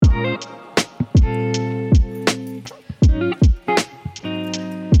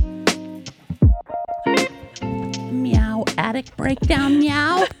static breakdown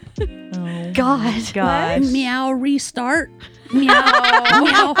meow. God. Meow restart.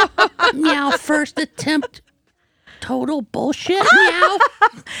 Meow. Meow first attempt. Total bullshit. Meow.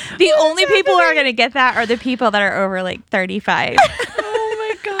 The only people who are going to get that are the people that are over like 35. Oh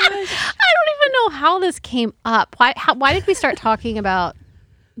my gosh. I don't even know how this came up. Why did we start talking about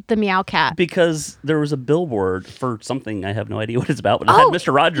the meow cat? Because there was a billboard for something. I have no idea what it's about, but it had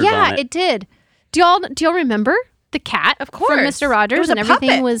Mr. Rogers on it. Yeah, it did. Do y'all remember the cat? Of course. From Mr. Rogers, It was and a everything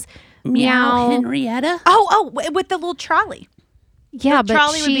puppet. was Meow meow. Henrietta. Oh, with the little trolley. Yeah, The but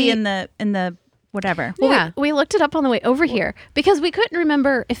trolley would be in the whatever. Well, Yeah. we looked it up on the way over here because we couldn't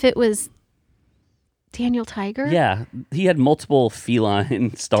remember if it was Daniel Tiger. Yeah, he had multiple feline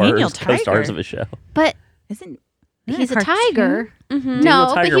Daniel stars, Tiger? co-stars of his show. But Isn't he's a cartoon? tiger. Daniel No,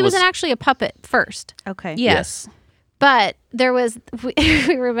 but Tiger he was- wasn't actually a puppet first. Okay. Yes. But there was,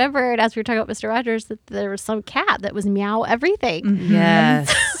 we remembered as we were talking about Mr. Rogers that there was some cat that was meow everything.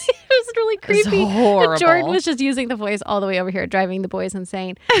 Yes. It was really creepy. horrible. And Jordan was just using the voice all the way over here, driving the boys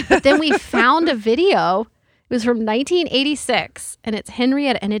insane. But then we found a video. It was from 1986, and it's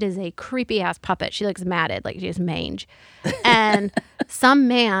Henrietta, and it is a creepy ass puppet. She looks matted, like she has mange, and some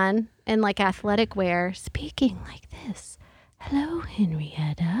man in like athletic wear speaking like this. Hello,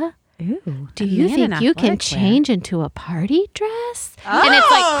 Henrietta. Ooh. Do you man think in you can athletic wear. change into a party dress? And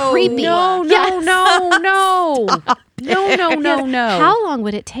it's like creepy. No. No. How long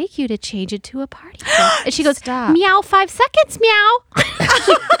would it take you to change into a party dress? And she goes, Stop. meow, 5 seconds, meow.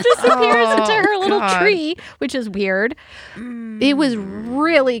 She disappears into her little God. tree, which is weird. It was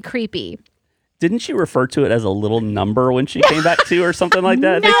really creepy. Didn't she refer to it as a little number when she came back to or something like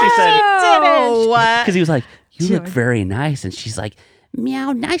that? I think she Oh, said, because he was like, you look very nice. And she's like,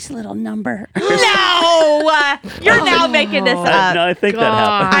 Meow, nice little number. no! You're now making this up. no, I think that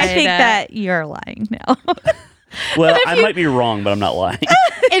happened. I think that you're lying now. Well, I might be wrong, but I'm not lying.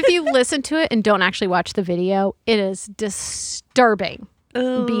 If you listen to it and don't actually watch the video, it is disturbing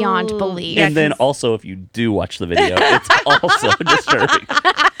beyond belief. And then also, if you do watch the video, it's also disturbing.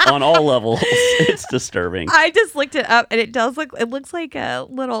 On all levels, it's disturbing. I just looked it up, and it looks like a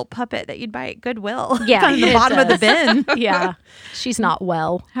little puppet that you'd buy at Goodwill. Yeah, Kind of the it bottom of the does. bin. Yeah, she's not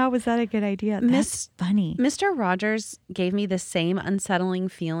well. How was that a good idea? That's funny. Mr. Rogers gave me the same unsettling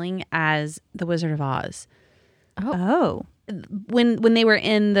feeling as The Wizard of Oz. Oh. When they were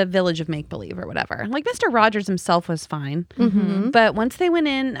in the village of make-believe or whatever. Like, Mr. Rogers himself was fine. But once they went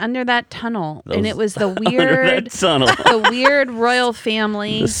in under that tunnel, and it was the Under weird... that tunnel. the weird royal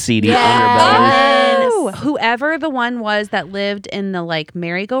family. The seedy underbelly. And whoever the one was that lived in the like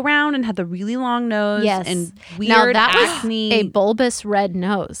merry-go-round and had the really long nose Yes. and Now weird that was acne. a bulbous red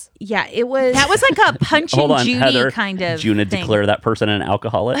nose. Yeah, it was. That was like a Punch Hold and on, Judy Heather. kind of Do you want to thing. declare that person an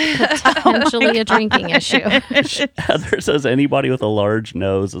alcoholic? Potentially a drinking issue. Heather says anybody with a large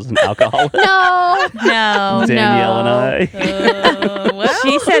nose is an alcoholic. No. No. Danielle and I.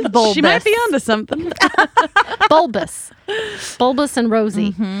 She said bulbous. She might be onto something. Bulbous. Bulbous and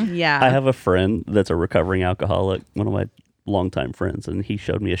rosy. Yeah. I have a friend that's a recovering alcoholic, one of my longtime friends, and he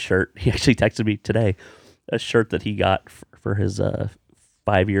showed me a shirt. He actually texted me today, a shirt that he got for his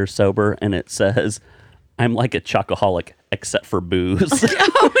 5 years sober, and it says, "I'm like a chocoholic except for booze."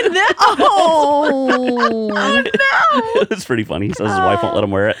 Oh, It was pretty funny. He says his wife won't let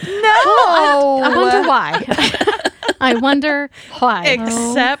him wear it. no. I wonder why. I wonder why.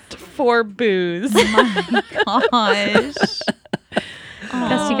 Except for booze. Gosh.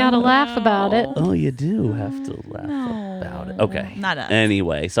 Guess you gotta laugh about it. Oh, you do have to laugh about it. Okay. Not us.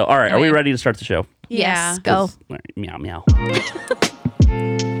 Anyway, so all right, are we ready to start the show? Yes, Yeah. go. All right, meow, meow.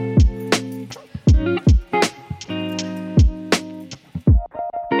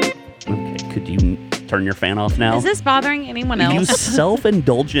 Okay, could you turn your fan off now? Is this bothering anyone You else?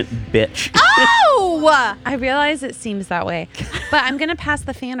 self-indulgent bitch. Oh! I realize it seems that way, but I'm gonna pass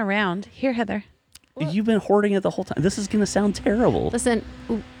the fan around. Here, Heather. You've been hoarding it the whole time. This is going to sound terrible. Listen,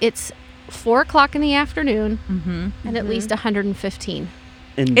 it's 4:00 in the afternoon, and at least 115.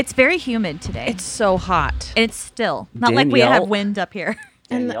 And It's very humid today. It's so hot. And it's still. Not like we Danielle- have wind up here.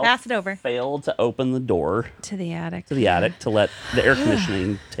 Danielle Pass it over. failed to open the door To the attic. to the attic to let the air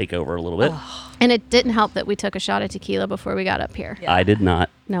conditioning take over a little bit. And it didn't help that we took a shot of tequila before we got up here. I did not.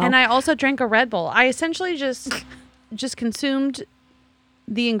 No. And I also drank a Red Bull. I essentially just consumed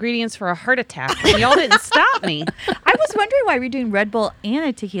the ingredients for a heart attack. And y'all didn't stop me. I was wondering why we're doing Red Bull and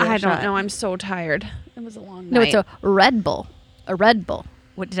a tequila I shot. don't know. I'm so tired. It was a long no, night. it's a Red Bull. A Red Bull.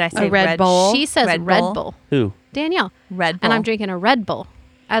 What did I say? Red Bull? She says Red Red Bull? Bull. Who? Danielle. Red Bull. And I'm drinking a Red Bull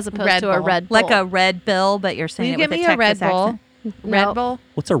as opposed Red to a Bull. Red Bull. like a Red Bill, but you're Will saying you it get with me a a Red Texas Bull? accent. Red No. Bull?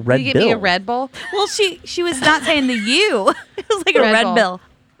 What's a red you give bill? me a Red Bull? Well, she was not saying the U. It was like a Red red Bull. bill.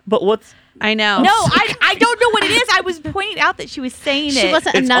 But what's... I know. No, I don't know what it is. I was pointing out that she was saying She it.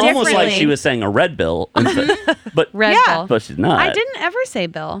 wasn't It's almost like differently. she was saying a red bill. But Red Yeah. Bull. but she's not. I didn't ever say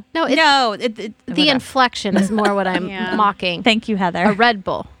Bill. No, it's, No, the whatever. inflection is more what I'm Yeah. mocking. Thank you, Heather. A Red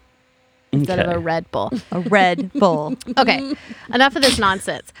Bull instead of Okay. a Red Bull. A Red Bull. Okay, enough of this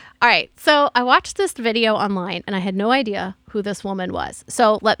nonsense. All right, so I watched this video online and I had no idea who this woman was.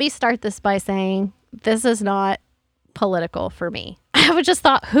 So let me start this by saying this is not political for me. I would just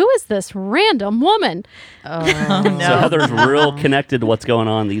thought, who is this random woman? So Heather's real connected to what's going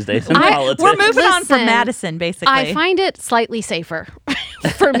on these days in politics. We're moving on from Listen, Madison, basically. I find it slightly safer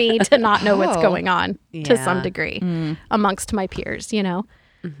for me to not know what's Oh. going on to some Yeah. degree amongst my peers, you know.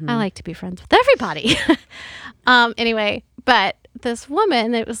 I like to be friends with everybody. Anyway, but this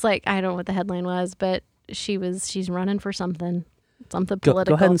woman, it was like, I don't know what the headline was, but she's running for something political.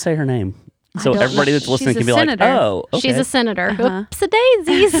 Go ahead and say her name. So don't everybody know. that's listening She's can a be senator. like, oh, okay. She's a senator. Uh-huh.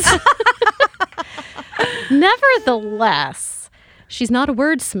 Oops-a-daisies. Nevertheless, she's not a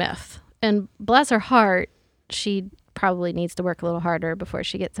wordsmith. And bless her heart, she probably needs to work a little harder before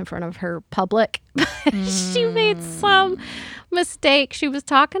she gets in front of her public. She made some mistake. She was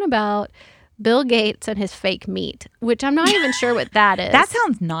talking about Bill Gates and his fake meat, which I'm not even sure what that is. that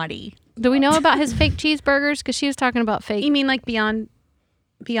sounds naughty. Do we know about his fake cheeseburgers? Because she was talking about fake. You mean like Beyond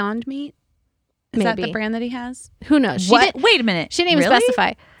Meat? Is that the Maybe. brand that he has? Who knows? What? Wait a minute. She didn't even Really?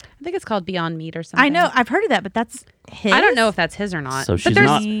 specify. I think it's called Beyond Meat or something. I know. I've heard of that, but that's his. I don't know if that's his or not. So But she's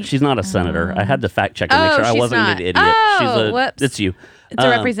there's- she's not a senator. I had to fact check and make Oh, sure I she's wasn't not. an idiot. Oh, whoops. It's you. It's a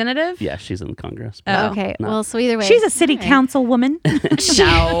representative? Yeah, she's in Congress. Oh. Okay. No. Well, so either way. She's a city council woman.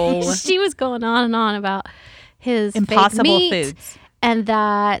 No. She was going on and on about his Impossible fake meat foods. and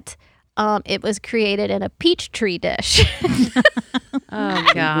that it was created in a peach tree dish. Oh,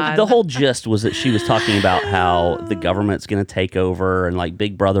 God. The whole gist was that she was talking about how the government's going to take over and like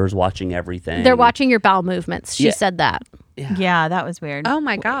Big Brother's watching everything. They're watching your bowel movements. She Yeah. said that. Yeah, that was weird. Oh,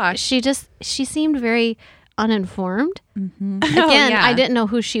 my gosh. She seemed very uninformed. Mm-hmm. Again, yeah. I didn't know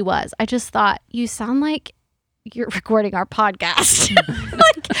who she was. I just thought, you sound like you're recording our podcast.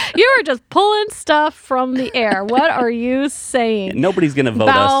 Like you are just pulling stuff from the air. What are you saying? Nobody's going to vote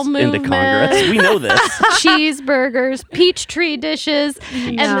Bowel us into movement. Congress. We know this. Cheeseburgers, peach tree dishes.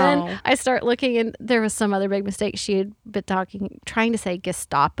 And No. then I start looking and there was some other big mistake. She had been trying to say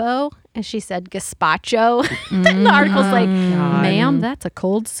Gestapo and she said gazpacho. And the article's like, ma'am, that's a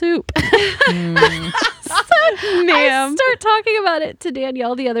cold soup. Ma'am. I start talking about it to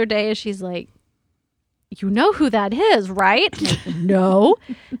Danielle the other day and she's like, you know who that is, right? I'm like, no.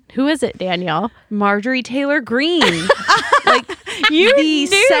 Who is it, Danielle? Marjorie Taylor Greene. Like the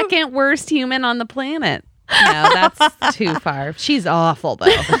second worst human on the planet. No, that's too far. She's awful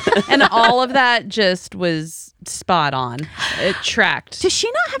though. And all of that just was spot on. It tracked. Does she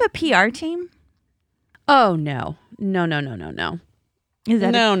not have a PR team? Oh no. No. Is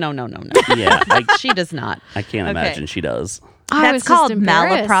that No. Yeah, She does not. I can't Okay. imagine she does. I was That's just called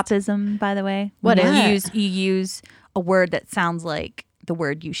embarrassed. malapropism, by the way. What you is you use a word that sounds like the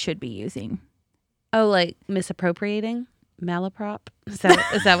word you should be using. Oh, like misappropriating? Malaprop? Is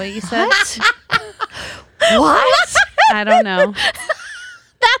that what you said? What? I don't know.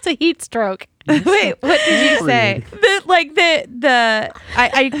 That's a heat stroke. Wait, what did you say?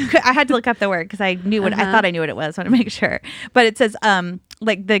 I had to look up the word because I knew what I thought I knew what it was. I want to make sure. But it says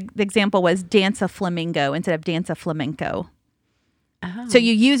like the example was dance a flamingo instead of dance a flamenco. Oh. So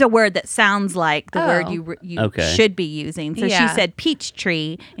you use a word that sounds like the word Oh. you Okay. should be using. So Yeah. she said peach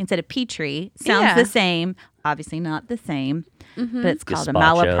tree instead of petrie. Sounds Yeah. the same. Obviously not the same, but it's called a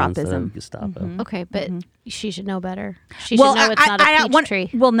Gazpacho instead of malapropism. Gestapo. Okay, but she should know better. She should know it's not a peach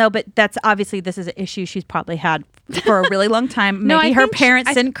tree. Well, no, but that's obviously this is an issue she's probably had for a really long time. No, Maybe I her think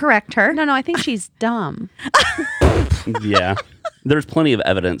parents didn't correct her. No, I think she's dumb. Yeah, there's plenty of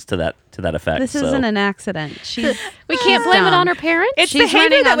evidence to that effect. This so. isn't an accident. She's We can't blame it dumb. on her parents. It's She's behavior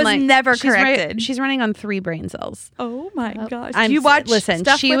running that on, was like- never she's corrected. She's running on 3 brain cells. Oh my gosh! I'm you watch listen,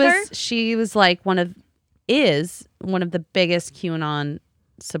 stuff she with was her? she was like one of the biggest QAnon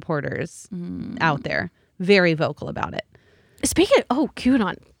supporters out there. Very vocal about it. Speaking of,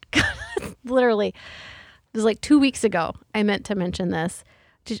 QAnon. Literally, it was like 2 weeks ago. I meant to mention this.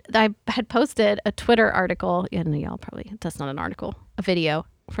 I had posted a Twitter article. Yeah, no, y'all probably, that's not an article, a video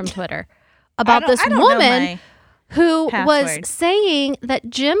from Twitter about this I don't know woman my who was password. saying that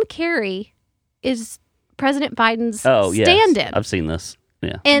Jim Carrey is President Biden's Oh yes, stand-in. I've seen this.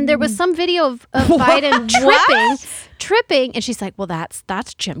 Yeah, And there was some video of Biden tripping, and she's like, "Well, that's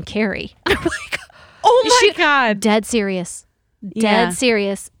Jim Carrey." I'm like, Oh my God. dead serious. dead Yeah.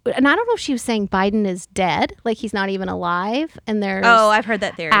 serious. And I don't know if she was saying Biden is dead, like he's not even alive, and there's I've heard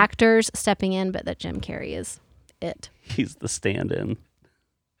that theory. actors stepping in, but that Jim Carrey is it. He's the stand-in.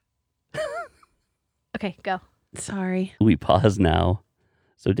 Okay, go. Sorry. We pause now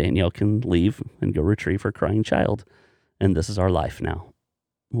so Danielle can leave and go retrieve her crying child. And this is our life now.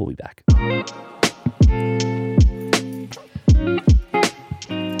 We'll be back.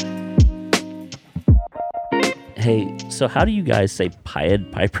 Hey, so how do you guys say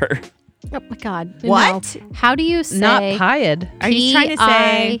Pied Piper? Oh my God. What? No. How do you say Not pied. Are you trying to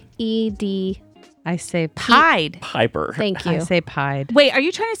say Pied? I say pied? Piper. Thank I you. say pied. Wait, are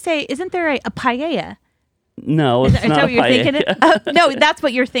you trying to say, isn't there a paella? No, it's Is that not what a you're thinking paella. of? No, that's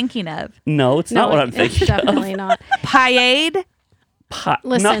what you're thinking of. No, it's not what I'm it's thinking of. definitely not. Paelled?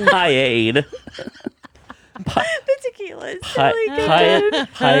 Listen. Not pied. The tequila is Pied Piper. What?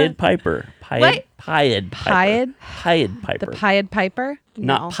 Pied Piper. Pied? Pied The Piper. Pied Piper?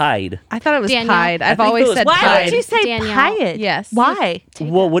 Not No. pied. I thought it was Danielle? pied. I've think always it was said Why pied. would you say Danielle. paelled? Yes. Why?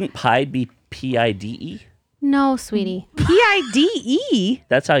 Well, wouldn't pied be P-I-D-E? No, sweetie. P-I-D-E?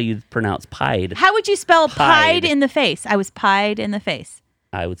 That's how you pronounce pied. How would you spell pied Pied. in the face? I was pied in the face.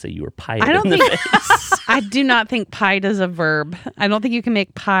 I would say you were pied I don't in the think face. I do not think pied is a verb. I don't think you can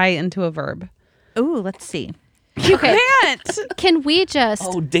make pie into a verb. Ooh, let's see. Okay. Can't. Can we just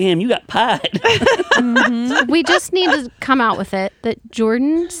Oh, damn, you got pied. we just need to come out with it that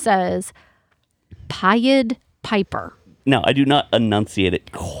Jordan says Pied Piper. No, I do not enunciate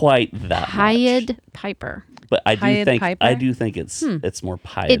it quite that much. Pied Piper. But I do Pied think Piper? it's more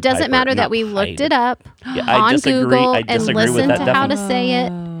pied. It doesn't Piper, matter that not we looked pied. it up Yeah, I on disagree. Google I and disagree with listened that to how to definition. say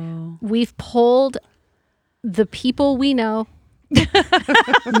it. We've polled the people we know.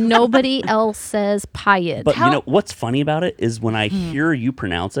 Nobody else says Pied. But you know what's funny about it is when I hear you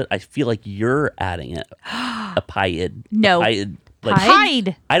pronounce it, I feel like you're adding it. A pied. No. Pied. Like,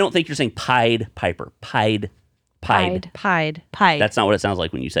 Pied. I don't think you're saying Pied Piper. Pied. Pied. Pied. That's not what it sounds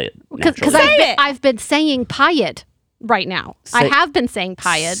like when you say it. Because naturally. I've been saying Pied right now. I Say- have been saying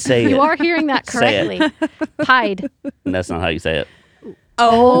Pied. say You it. are hearing that Say correctly. Pied. That's not how you say it.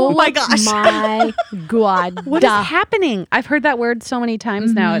 Oh my gosh. My God. What is happening? I've heard that word so many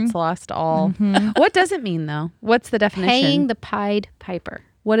times now. It's lost all. What does it mean though? What's the definition? Paying the Pied Piper.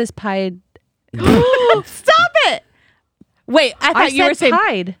 What is pied? Stop it. Wait, I thought you were saying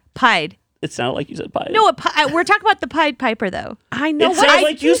pied. pied. It sounded like you said pied. No, we're talking about the Pied Piper though. I know it sounds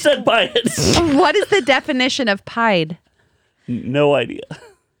like you said pied. what is the definition of pied? No idea.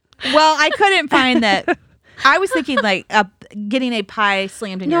 Well, I couldn't find that. I was thinking like getting a pie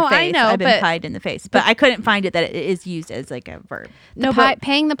slammed in your No, face. I know, I've been but- pied in the face, but I couldn't find it that it is used as like a verb. No,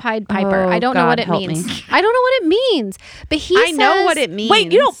 Paying the Pied Piper. Oh, I don't know what God, it help means. me. I don't know what it means. But he I know says- what it means.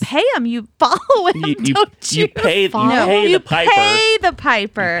 Wait, you don't pay him. You follow him, don't you? You pay you the piper. pay the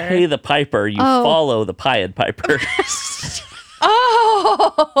piper. Pay the piper. You Oh. follow the Pied Piper.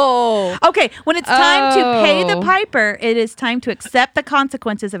 Oh. Okay, when it's time to pay the Oh. piper, it is time to accept the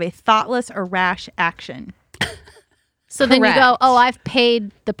consequences of a thoughtless or rash action. So then you go, Correct. oh, I've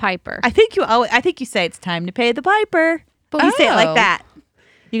paid the piper. I think you say it's time to pay the piper. But you say it like Oh. that.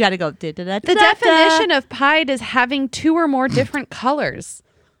 You got to go. The definition of pied is having two or more different colors.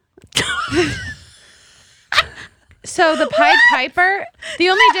 So the Pied Piper, the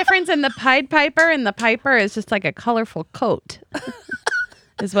only difference in the Pied Piper and the Piper is just like a colorful coat,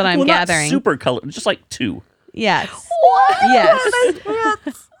 is what I'm well, gathering. not super color, just like two. Yes.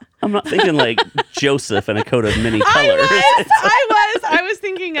 Yes. I'm not thinking like Joseph in a coat of many colors. I was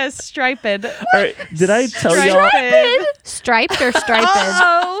thinking a striped. All right, did I tell y'all? Striped or striped?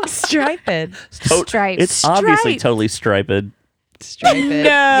 Oh, Striped. Striped. It's obviously Striped. totally striped, Striped.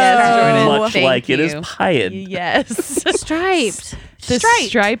 Yes, Jordan. much Thank like it is you. pied. Yes. Striped. The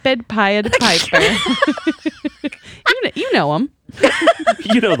striped Pied Piper. you know him.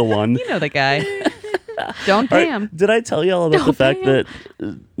 You know the one. You know the guy. Don't All pay right, him. did I tell y'all about the Don't fact pay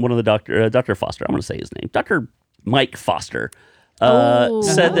that one of the Dr. Foster, I'm going to say his name, Dr. Mike Foster, Oh.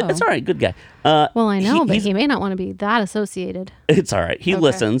 said that Oh. it's all right, good guy. Well, I know, but he's- he may not want to be that associated. It's all right. He Okay.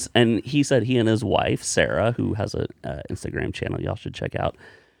 listens, and he said he and his wife, Sarah, who has a Instagram channel y'all should check out.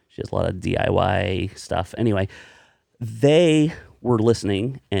 She has a lot of DIY stuff. Anyway, they were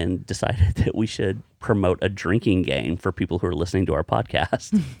listening and decided that we should promote a drinking game for people who are listening to our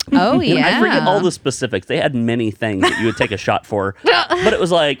podcast. Oh, And yeah. I forget all the specifics. They had many things that you would take a shot for, but it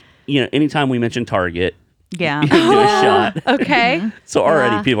was like, anytime we mentioned Target, yeah. you do a shot. Okay. So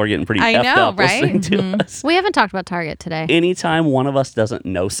already people are getting pretty I effed know, up right? listening to us. We haven't talked about Target today. Anytime one of us doesn't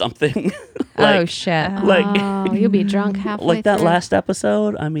know something, Oh, shit. like Oh, you'll be drunk halfway like that through. last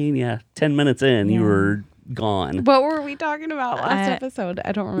episode. I mean, 10 minutes in, you were gone. What were we talking about last episode?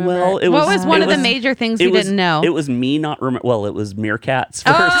 I don't remember. Well, what was one of the major things we didn't know? It was me not remember. Well, it was meerkats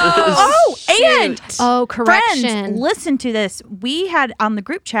first. Correction. Friends, listen to this. We had on the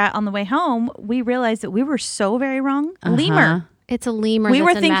group chat on the way home, we realized that we were so very wrong. Lemur. It's a lemur. We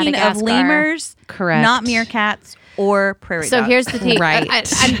were that's in thinking of Madagascar. lemurs, Correct. not meerkats or prairie So dogs. here's the tea. Right.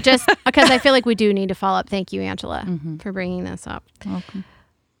 I'm just because I feel like we do need to follow up. Thank you, Angela, for bringing this up. Welcome.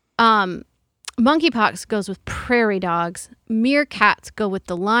 Monkeypox goes with prairie dogs. Meerkats go with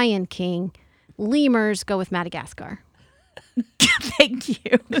the Lion King. Lemurs go with Madagascar. Thank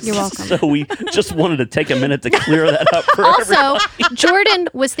you. You're welcome. So we just wanted to take a minute to clear that up for Also, everybody. Jordan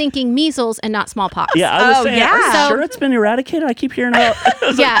was thinking measles and not smallpox. Yeah, I was saying, yeah. are you So- sure it's been eradicated? I keep hearing about.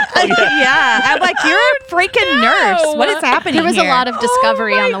 Yeah. Yeah. I'm like, you're a freaking nurse. What is happening There was here? a lot of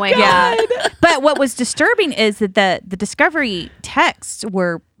discovery on the way home. Yeah. But what was disturbing is that the discovery texts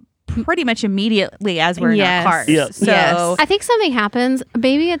were pretty much immediately as we're in Yes. our cars. Yep. So Yes. I think something happens.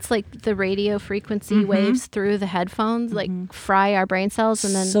 Maybe it's like the radio frequency waves through the headphones, like fry our brain cells,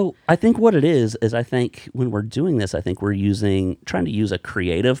 and then So I think what it is I think when we're doing this, I think we're trying to use a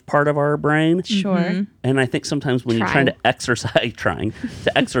creative part of our brain. Sure. And I think sometimes when you're trying to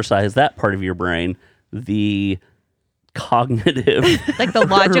exercise that part of your brain, the cognitive, like the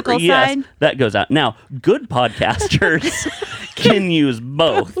logical yes, side. that goes out. Now, good podcasters can use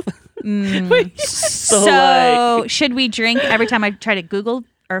both. So, So should we drink every time I try to Google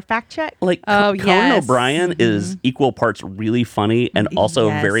or fact check? like Oh, Conan yes. O'Brien is equal parts really funny and also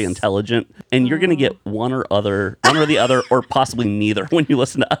Yes. very intelligent, and you're gonna get one or the other, or possibly neither when you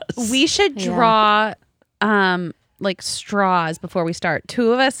listen to us. We should draw like straws before we start.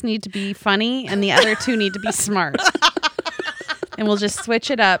 Two of us need to be funny and the other two need to be smart. And we'll just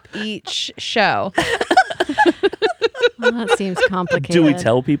switch it up each show. well, that seems complicated. Do we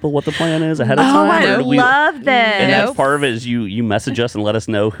tell people what the plan is ahead of time? I or do we- love this. And that's Nope. part of it is you message us and let us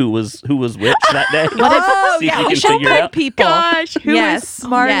know who was which that day. Oh, See if yeah, you we can should figure it put out. people. Gosh, who is Yes.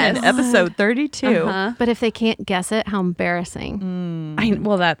 smart Yes. in episode 32? Uh-huh. But if they can't guess it, how embarrassing.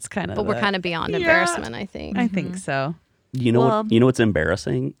 Well, that's kind of. But we're kind of beyond embarrassment, I think. I think so. You know Well- what's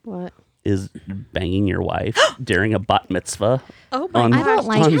embarrassing What? is banging your wife during a bat mitzvah Oh my on, I don't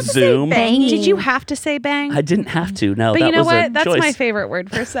like on it. Zoom. Banging. Did you have to say bang? I didn't have to. No, but that you know was what? a That's choice. my favorite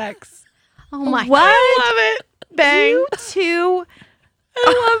word for sex. Oh my What? I love it. Bang. You two.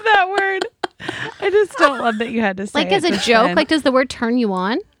 I love that word. I just don't love that you had to say Like it as a this joke, time. like does the word turn you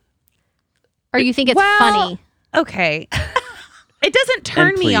on? Or you think it's Well, funny? Okay. It doesn't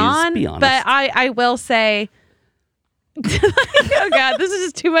turn me please, on, be honest. but I will say, oh God, this is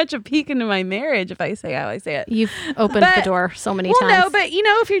just too much a peek into my marriage if I say how I say it. You've opened the But- door so many Well, times. no, but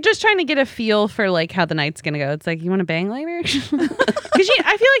if you're just trying to get a feel for like how the night's gonna go, it's like, you want to bang later? Because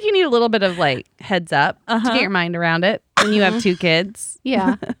I feel like you need a little bit of like heads up to get your mind around it when you have two kids.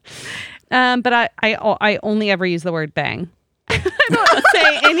 Yeah. But I only ever use the word bang. I don't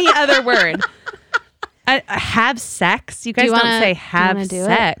say any other word. Have sex. You guys you don't wanna- say do you have wanna do it?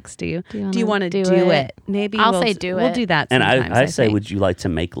 sex, do you? Do you Do you want wanna to do do it? it? Maybe I'll we'll say do We'll it. do that And sometimes. I say, think. would you like to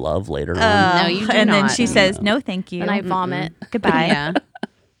make love later on? No, you do And then not. she says, no, thank you. And I vomit. Goodbye. Yeah.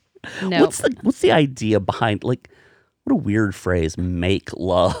 No. What's the idea behind, like, what a weird phrase, make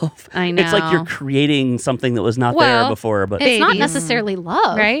love? I It's like you're know. creating something that was not there Well, before, but It's not Babies. necessarily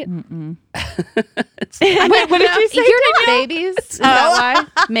love. Right? Wait, what did you say? You're not babies. Is that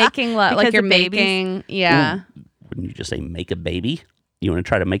why? Making love. Like Because you're of babies? making. Yeah. wouldn't you just say make a baby? You want to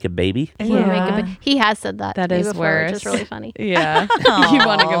try to make a baby? You wanna make a Yeah. he has said that. That to me is before, which worse. is really funny. Yeah. You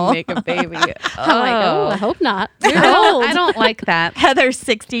want to go make a baby. I'm like, oh, I hope not. You're I old. don't like that. Heather's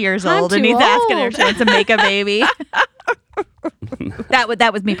 60 years I'm old and too he's asking her old. if she wants to make a baby.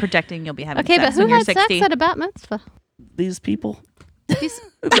 that was me projecting you'll be having Okay, but sex who when you're had 60. sex at a bat mitzvah? These people? These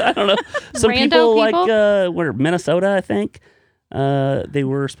I don't know. Some Rando people, like, people? where Minnesota, I think. They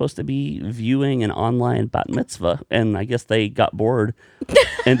were supposed to be viewing an online bat mitzvah, and I guess they got bored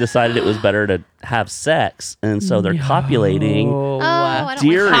and decided it was better to have sex, and so they're copulating. Oh, I don't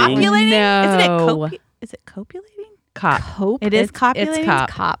During- like Copulating? No. Is it copulating? Cop. Hope. It is It's copulating? cop.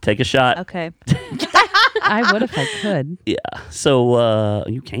 Cop. Take a shot. Okay. I would if I could. Yeah. So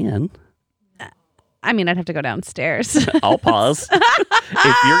you can. I mean, I'd have to go downstairs. I'll pause.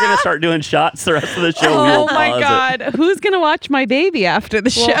 If you're gonna start doing shots the rest of the show, we Oh will my pause it. God. Who's going to watch my baby after the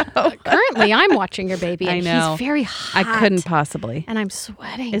show? Currently, I'm watching your baby, I and know. he's very hot. I couldn't possibly. and I'm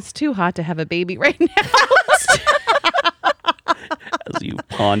sweating. It's too hot to have a baby right now. As you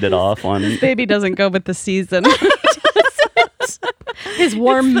pawned it off on. Baby doesn't go with the season. His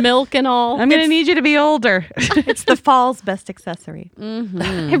warm milk and all. I'm going to need you to be older. It's the fall's best accessory.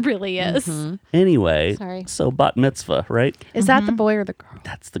 It really is. Anyway, Sorry. so bat mitzvah, right? Is that the boy or the girl?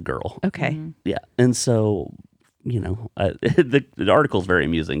 That's the girl. Okay. Yeah. And so, the article's very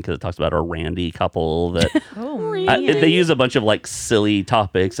amusing because it talks about a randy couple that they use a bunch of like silly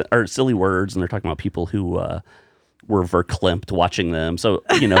topics or silly words, and they're talking about people who were verklempt watching them. So,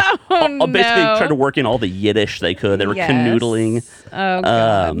 basically trying to work in all the Yiddish they could. They were canoodling. Oh,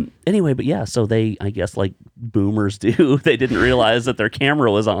 God. Anyway, but yeah, so they, I guess like boomers do, they didn't realize that their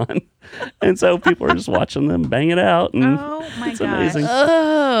camera was on. And so people are just watching them bang it out. And Oh my it's gosh. amazing.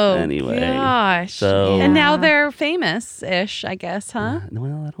 Oh, Anyway, gosh. so- And now they're famous-ish, I guess, huh?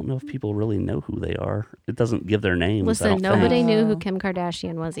 Well, I don't know if people really know who they are. It doesn't give their names. I Listen, don't nobody think. knew who Kim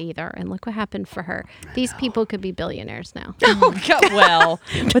Kardashian was either. And look what happened for her. These people could be billionaires now. Oh, God. Well,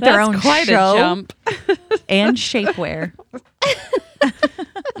 With their own quite show a jump. and shapewear.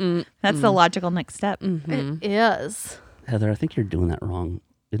 That's the logical next step. It is. Heather, I think you're doing that wrong.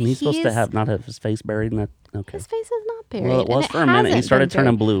 Isn't he supposed to He's- not have his face buried in that? Okay. His face is not buried. Well, it was and for a minute. He hasn't started been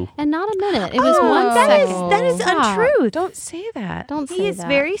turning buried. blue. And not a minute. It was 1 that second. that is Stop. untruth. Don't say that. Don't say He is that.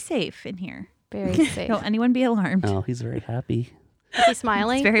 very safe in here. very safe. Don't anyone be alarmed. Oh, he's very happy. Is he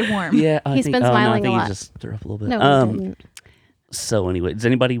smiling? It's very warm. Yeah, He's been smiling I think a he lot. just threw up a little bit. No, he didn't. So anyway, does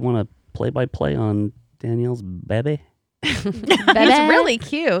anybody want to play-by-play on Danielle's baby? He's really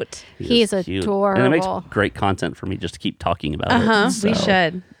cute. He's cute. adorable. And it makes great content for me just to keep talking about it. We so-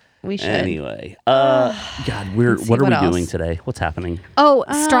 should. We should. Anyway, God, Let's see what are we what doing else. today? What's happening? Oh,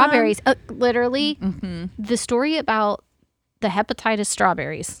 strawberries. Literally, the story about the hepatitis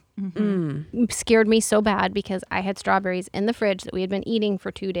strawberries scared me so bad because I had strawberries in the fridge that we had been eating for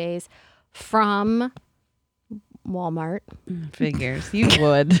 2 days from Walmart. Figures. You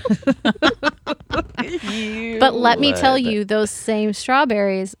would. But let me tell you, those same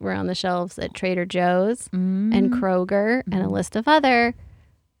strawberries were on the shelves at Trader Joe's and Kroger and a list of other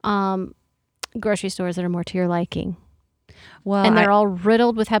grocery stores that are more to your liking. Well, And they're all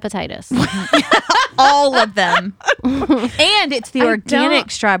riddled with hepatitis. All of them. And it's the I organic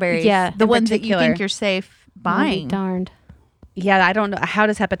don't- strawberries. Yeah, The in ones that you particular. think you're safe I'll be buying. darned. yeah, I don't know. How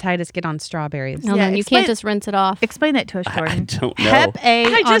does hepatitis get on strawberries? No, Yeah, then you explain- can't just rinse it off. Explain that to us, I Jordan. don't know. Hep A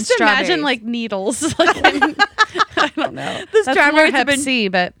I on just imagine strawberries. like needles. I don't know. The That's more strawberries have Hep been C,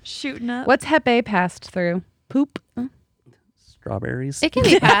 but shooting up. what's Hep A passed through? Poop. Strawberries. It can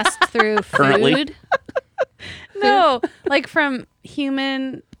be passed through Currently. food. No, like from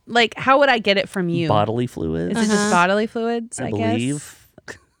human. Like, how would I get it from you? Bodily fluids. Is it just bodily fluids? I I believe.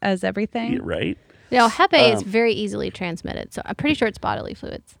 guess as everything. You're right. No, Hep A is very easily transmitted, so I'm pretty sure it's bodily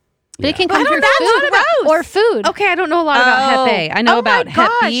fluids. But it can But come I through don't know food gross. or food. Okay, I don't know a lot about Hep A. I know Oh about my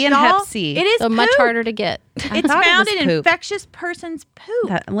Hep gosh, B and y'all. Hep C. It is So much poop. harder to get. It's thought it found was in poop. infectious person's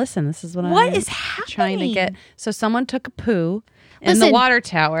poop. Listen, this is what What I'm is trying to get. happening? So someone took a poo in the Listen, water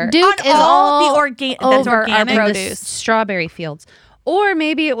tower Duke On is all all the that's over our organic. in the produce. strawberry fields. Or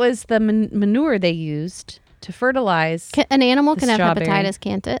maybe it was the manure they used to fertilize. An animal can have strawberry. hepatitis,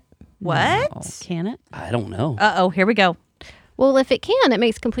 can't it? What? No, can it? I don't know. Uh-oh, here we go. Well, if it can, it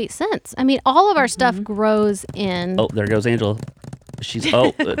makes complete sense. I mean, all of our stuff grows in Oh, there goes Angela.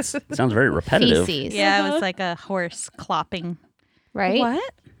 It sounds very repetitive. feces, Yeah, it was like a horse clopping. right?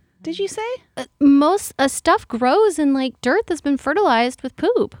 What did you say? Most stuff grows in like dirt that's been fertilized with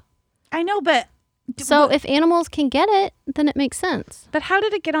poop. I know, but So if animals can get it, then it makes sense. But how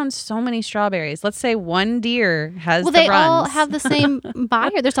did it get on so many strawberries? Let's say one deer has Well, the they all runs. have the same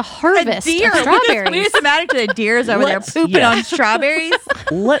buyer. There's a harvest deer. of We strawberries. just imagine the deers over there Let's- pooping yeah. on strawberries.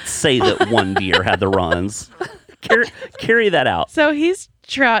 Let's say that one deer had the runs. Carry that out. So he's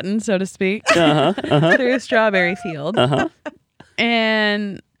trotting, so to speak, through a strawberry field.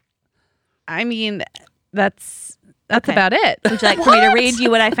 And I mean, that's Okay. about it. Would you like for me to read you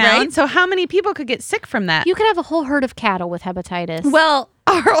what I found? Right? So how many people could get sick from that? You could have a whole herd of cattle with hepatitis. Well,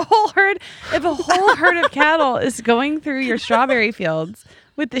 our whole herd, if a whole herd of cattle is going through your strawberry fields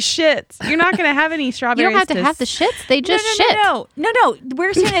with the shits, you're not going to have any you strawberries. don't have to have the shits. They just shit. No.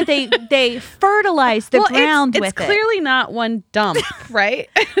 We're saying that they fertilize the ground it's with it. clearly not one dump, right?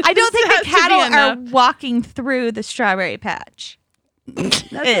 I don't think the Has to be cattle are enough. walking through the strawberry patch.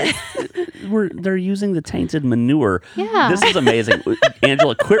 They're using the tainted manure. Yeah. This is amazing.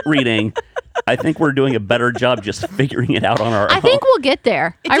 Angela, quit reading. I think we're doing a better job just figuring it out on our own. I think we'll get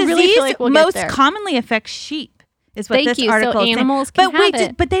there. I really feel like we'll most get there. commonly affects sheep. Is what Thank this you. So article is saying. animals can but we have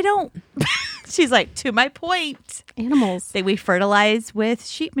it. but they don't. She's like, to my point. Animals. We fertilize with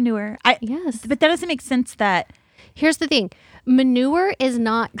sheep manure. Yes. But that doesn't make sense. That Here's the thing. Manure is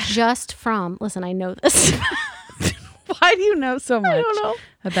not just from, listen, I know this. Why do you know so much don't know.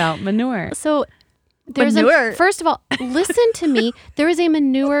 about manure? So there's Manure? first of all, listen to me. There is a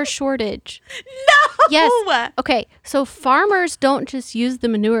manure shortage. No. Yes. Okay. So farmers don't just use the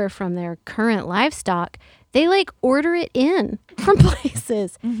manure from their current livestock. They like order it in from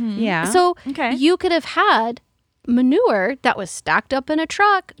places. Yeah. So Okay. you could have had manure that was stacked up in a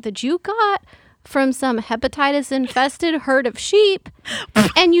truck that you got from some hepatitis infested herd of sheep,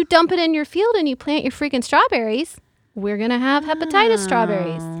 and you dump it in your field and you plant your freaking strawberries. We're going to have hepatitis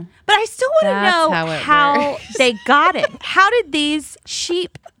strawberries. But I still want to That's know how it how works. they got it. How did these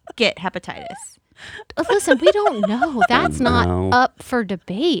sheep get hepatitis? Listen, we don't know. That's not No. up for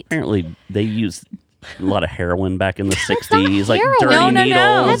debate. Apparently, they used a lot of heroin back in the 60s, like heroin. dirty No, no,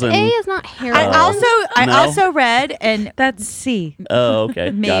 no. needles. Hep A And, is not heroin. I No. also read, and That's C. oh, okay.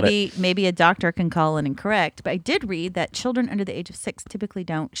 Got it. maybe a doctor can call in and correct, but I did read that children under the age of 6 typically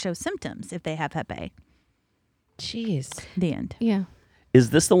don't show symptoms if they have Hep A. Jeez. The end. Yeah. Is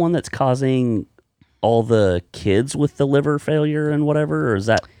this the one that's causing all the kids with the liver failure and whatever? Or is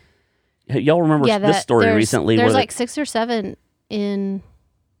that. Y'all remember this story recently? There's where like 6 or 7 in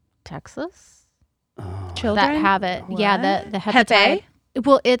Texas Children that have it. Yeah, the Hep hepatitis. A?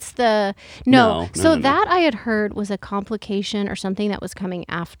 Well, it's the No, So no. that I had heard was a complication or something that was coming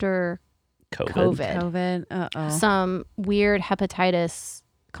after COVID. COVID. Uh-oh. Some weird hepatitis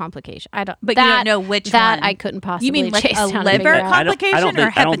complication. I don't. But that, you don't know which that one. I couldn't possibly. You mean like chase a down and liver figure out. complication?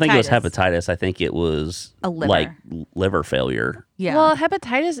 I don't think it was hepatitis? hepatitis. I think it was A liver. like liver failure. Yeah. Well,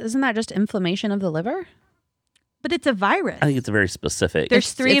 hepatitis, isn't that just inflammation of the liver? but it's a virus. I think it's very specific.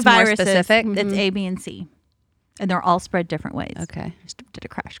 There's three it's more viruses. specific? It's A, B, and C. And they're all spread different ways. Okay. Just did a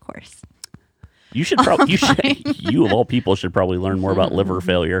crash course. You should probably, you of all people should probably learn more about liver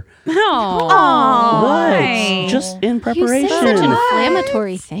failure. Oh. What? Just in You preparation. say such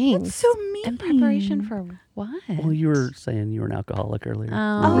inflammatory things. So mean. In preparation for what? Well, you were saying you were an alcoholic earlier.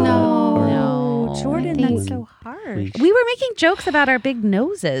 Oh, no. no. Jordan, I think- that's so hard. We were making jokes about our big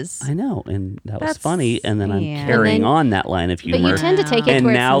noses. I know, and that was That's- funny. And then I'm yeah. carrying And then- on that line of But humor. you tend to take it and to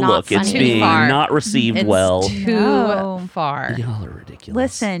where now it's not look, it's funny. being far. not received It's well. too No. far. Y'all are ridiculous.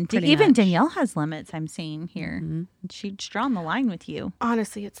 Listen, Pretty even much. Danielle has limits, I'm seeing here. She's drawn the line with you.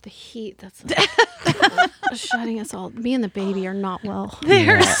 Honestly, it's the heat that's shutting us all. Me and the baby are not well.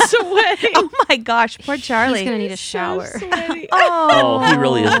 They're sweating. Oh my gosh, poor Charlie. He's gonna need a shower. Oh, he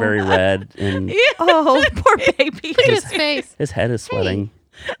really is very red, and Oh, poor baby. Look at his face. his head is sweating.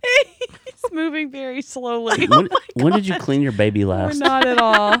 He's moving very slowly. When did you clean your baby We're last? not at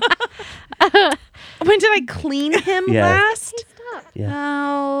all. When did I clean him Yeah. last? Yeah.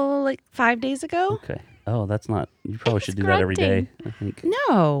 Oh, like 5 days ago? Okay. Oh, that's not. You probably should do that every day. I think.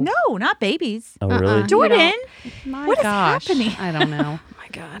 No. No, not babies. Oh, really? Jordan, My what is gosh. happening? I don't know. Oh my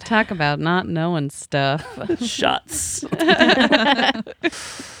god. Talk about not knowing stuff. Shots.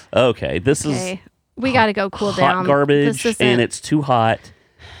 Okay, this is Okay. We got to go cool hot down. garbage, This and isn't- it's too hot,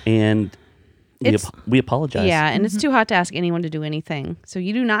 and we apologize. Yeah, and it's too hot to ask anyone to do anything. So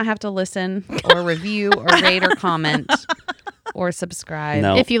you do not have to listen or review or rate or comment or subscribe.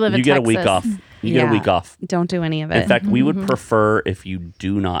 No, If you live in you get a week Texas. off. You get a Yeah. week off. Don't do any of it. In fact, we would prefer if you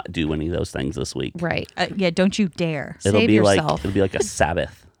do not do any of those things this week. right. Yeah, don't you dare. It'll Save be yourself. like a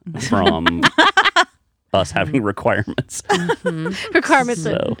Sabbath from us having requirements. requirements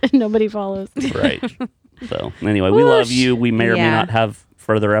So- that nobody follows. Right. So anyway, we love you. We may or may Yeah. not have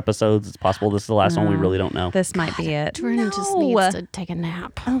further episodes. It's possible this is the last one. We really don't know. This might be it. Jordan just No. needs to take a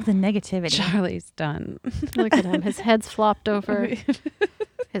nap. Oh, the negativity. Charlie's done. Look at him. His head's flopped over.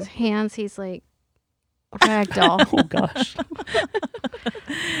 His hands, he's like a ragdoll. Oh gosh.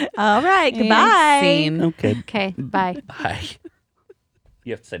 All right, And goodbye. scene. Okay. Okay, bye. Bye.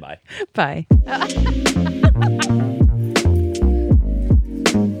 You have to say bye. Bye.